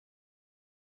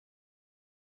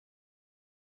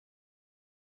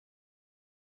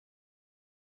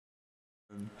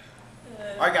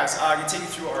Alright guys, I'm going to take you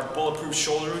through our bulletproof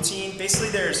shoulder routine. Basically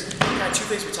there's kind of two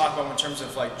things we talk about in terms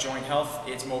of like joint health.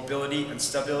 It's mobility and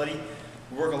stability.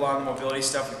 We work a lot on the mobility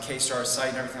stuff with K-Star site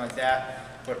and everything like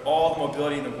that. But all the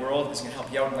mobility in the world is going to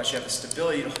help you out unless you have the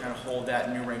stability to kind of hold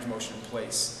that new range of motion in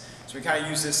place. So we kind of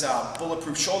use this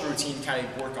bulletproof shoulder routine to kind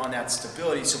of work on that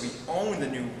stability so we own the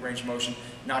new range of motion,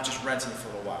 not just renting it for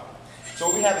a little while. So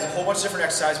what we have is a whole bunch of different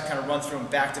exercises. We kind of run through them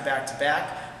back to back to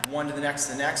back. One to the next,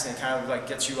 and it kind of like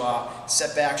gets you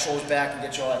set back, shoulders back, and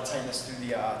get you all that tightness through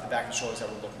the back and shoulders that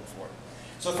we're looking for.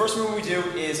 So the first move we do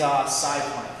is side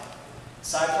plank.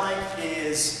 Side plank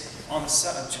is on the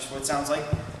side, just what it sounds like.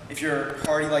 If you're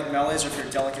hardy like Mel is, or if you're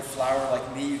a delicate flower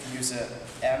like me, you can use a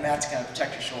ab mat to kind of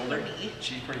protect your shoulder.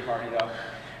 She's pretty hardy though.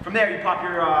 From there, you pop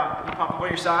up on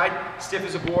your side, stiff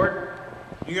as a board.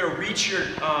 You're gonna reach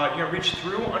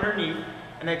through underneath,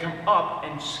 and then come up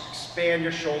and expand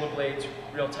your shoulder blades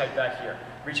real tight back here.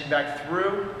 Reaching back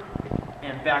through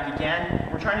and back again.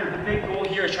 The big goal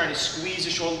here is trying to squeeze the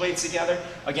shoulder blades together.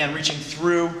 Again, reaching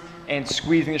through and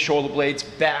squeezing the shoulder blades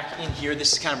back in here.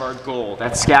 This is kind of our goal,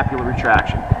 that scapular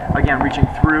retraction. Again, reaching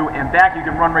through and back. You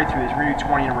can run right through this. We're gonna do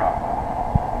 20 in a row.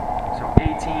 So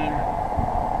 18,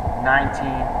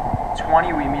 19,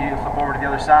 20. We immediately flip over to the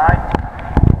other side.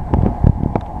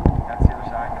 That's the other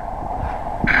side.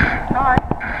 Hi.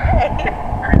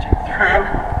 Reaching through,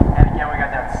 and again we got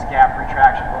that scap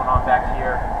retraction going on back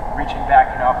here, reaching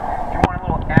back and up. If you want a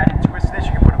little added twist to this,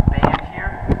 you can put a band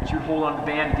here. As you hold on to the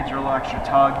band, it gives you a little extra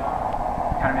tug,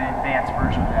 kind of an advanced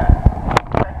version of that.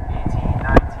 18,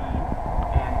 19,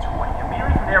 and 20.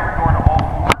 Immediately from there, we're going to all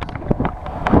fours.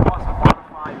 Plus a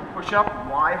modified push-up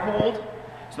Y hold.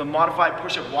 So the modified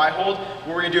push-up Y hold,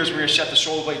 what we're going to do is we're going to set the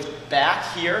shoulder blades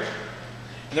back here,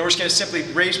 and then we're just going to simply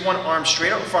raise one arm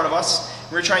straight up in front of us.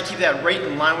 We're going to try and keep that right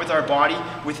in line with our body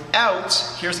without,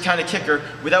 here's the kind of kicker,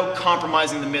 without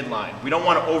compromising the midline. We don't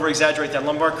want to over-exaggerate that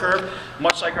lumbar curve.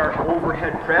 Much like our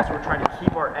overhead press, we're trying to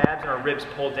keep our abs and our ribs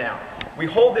pulled down. We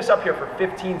hold this up here for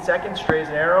 15 seconds, straight as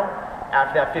an arrow.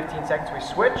 After that 15 seconds, we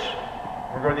switch.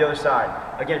 We're going to the other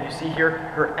side. Again, you see here,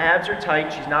 her abs are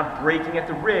tight. She's not breaking at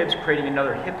the ribs, creating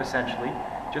another hip essentially.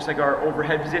 Just like our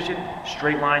overhead position,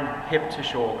 straight line, hip to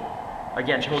shoulder.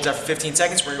 Again, she holds that for 15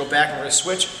 seconds. We're going to go back and we're going to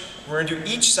switch. We're going to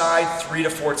do each side 3 to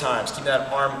 4 times. Keep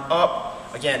that arm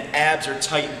up. Again, abs are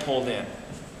tight and pulled in.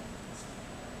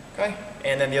 Okay?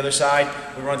 And then the other side,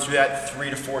 we run through that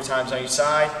 3 to 4 times on each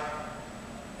side.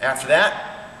 After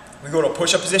that, we go to a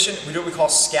push-up position. We do what we call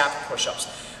scap push-ups.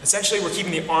 Essentially, we're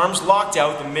keeping the arms locked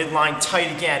out, the midline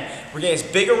tight again. We're getting as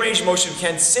big a range of motion as we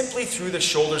can simply through the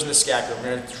shoulders and the scapula.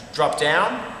 We're going to drop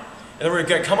down, and then we're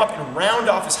going to come up and round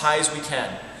off as high as we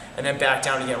can. And then back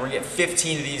down again. We're going to get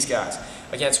 15 of these guys.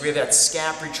 Again, so we have that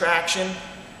scap retraction,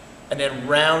 and then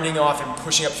rounding off and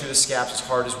pushing up through the scaps as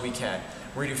hard as we can.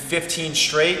 We're going to do 15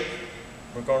 straight.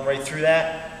 We're going right through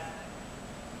that.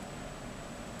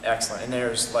 Excellent. And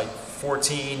there's like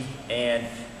 14 and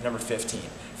number 15.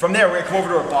 From there, we're going to come over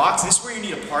to our box. This is where you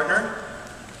need a partner.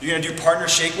 You're going to do partner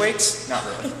shake weights? Not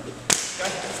really. Okay.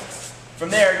 From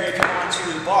there, you're going to come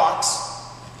onto the box.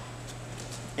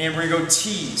 And we're going to go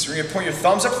T's. We're going to point your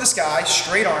thumbs up to the sky,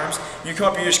 straight arms. You come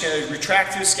up and you're just going to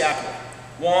retract through the scapula.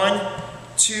 1,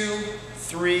 2,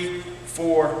 3,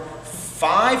 4,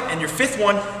 5. And your fifth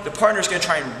one, the partner is going to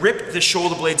try and rip the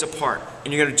shoulder blades apart.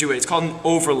 And you're going to do it. It's called an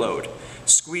overload.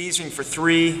 Squeezing for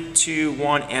 3, 2,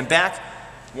 1, and back.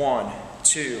 1,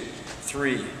 2,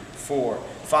 3, 4,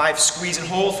 5. Squeeze and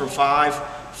hold for 5,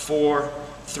 4,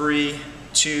 3,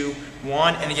 2,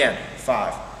 1. And again,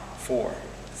 5, 4,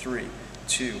 3,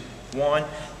 2, 1,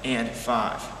 and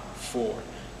 5, 4,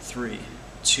 3,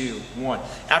 2, 1.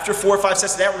 After 4 or 5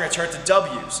 sets of that, we're going to turn it to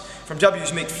W's. From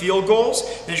W's, make field goals.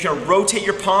 Then you're going to rotate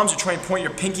your palms and try and point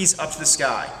your pinkies up to the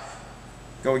sky.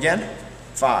 Go again.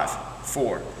 5,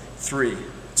 4, 3,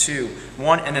 2,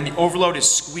 1. And then the overload is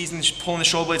squeezing, pulling the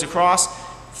shoulder blades across.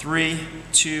 3,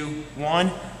 2,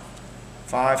 1.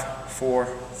 5, 4,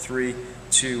 3,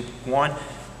 2, 1.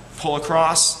 Pull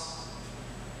across.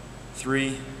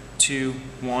 3, 2,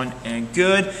 1, and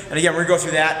good. And again, we're going to go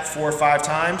through that 4 or 5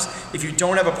 times. If you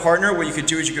don't have a partner, what you could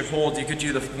do is you could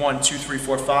do the 1, 2, 3,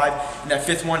 4, 5. And that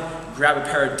fifth one, grab a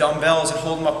pair of dumbbells and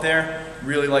hold them up there,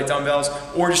 really light dumbbells,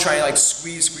 or just try and like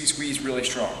squeeze, squeeze, squeeze really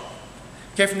strong.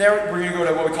 Okay, from there, we're going to go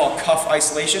to what we call cuff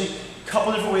isolation. A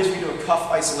couple different ways we do a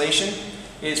cuff isolation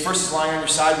is first is lying on your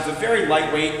side with a very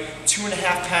light weight,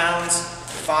 2.5 pounds,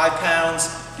 5 pounds.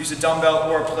 Use a dumbbell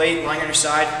or a plate, lying on your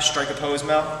side, strike a pose,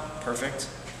 Mel. Perfect.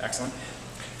 Excellent.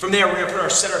 From there, we're going to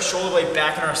set our shoulder blade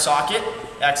back in our socket.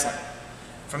 Excellent.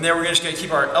 From there, we're just going to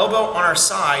keep our elbow on our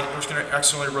side, and we're just going to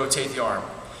externally rotate the arm.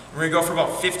 We're gonna go for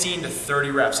about 15 to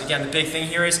 30 reps. Again, the big thing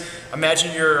here is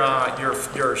imagine your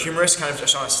humerus kind of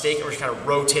just on a stake, and we're just kind of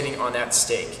rotating on that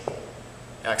stake.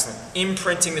 Excellent.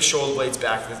 Imprinting the shoulder blades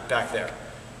back there.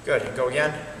 Good. And go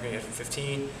again. We're gonna get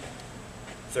 15,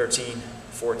 13,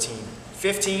 14,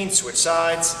 15. Switch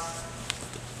sides.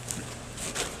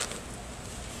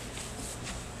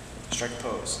 Strike a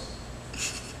pose.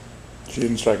 She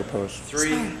didn't strike a pose.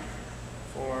 3,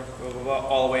 4, blah, blah, blah,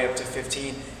 all the way up to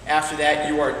 15. After that,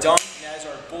 you are done. That is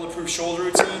our bulletproof shoulder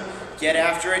routine. Get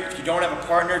after it. If you don't have a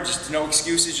partner, just no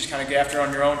excuses. Just kind of get after it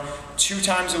on your own. 2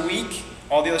 times a week.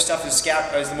 All the other stuff is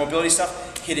the mobility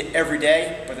stuff. Hit it every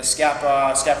day. But the scap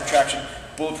retraction,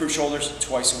 bulletproof shoulders,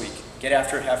 twice a week. Get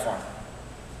after it. Have fun.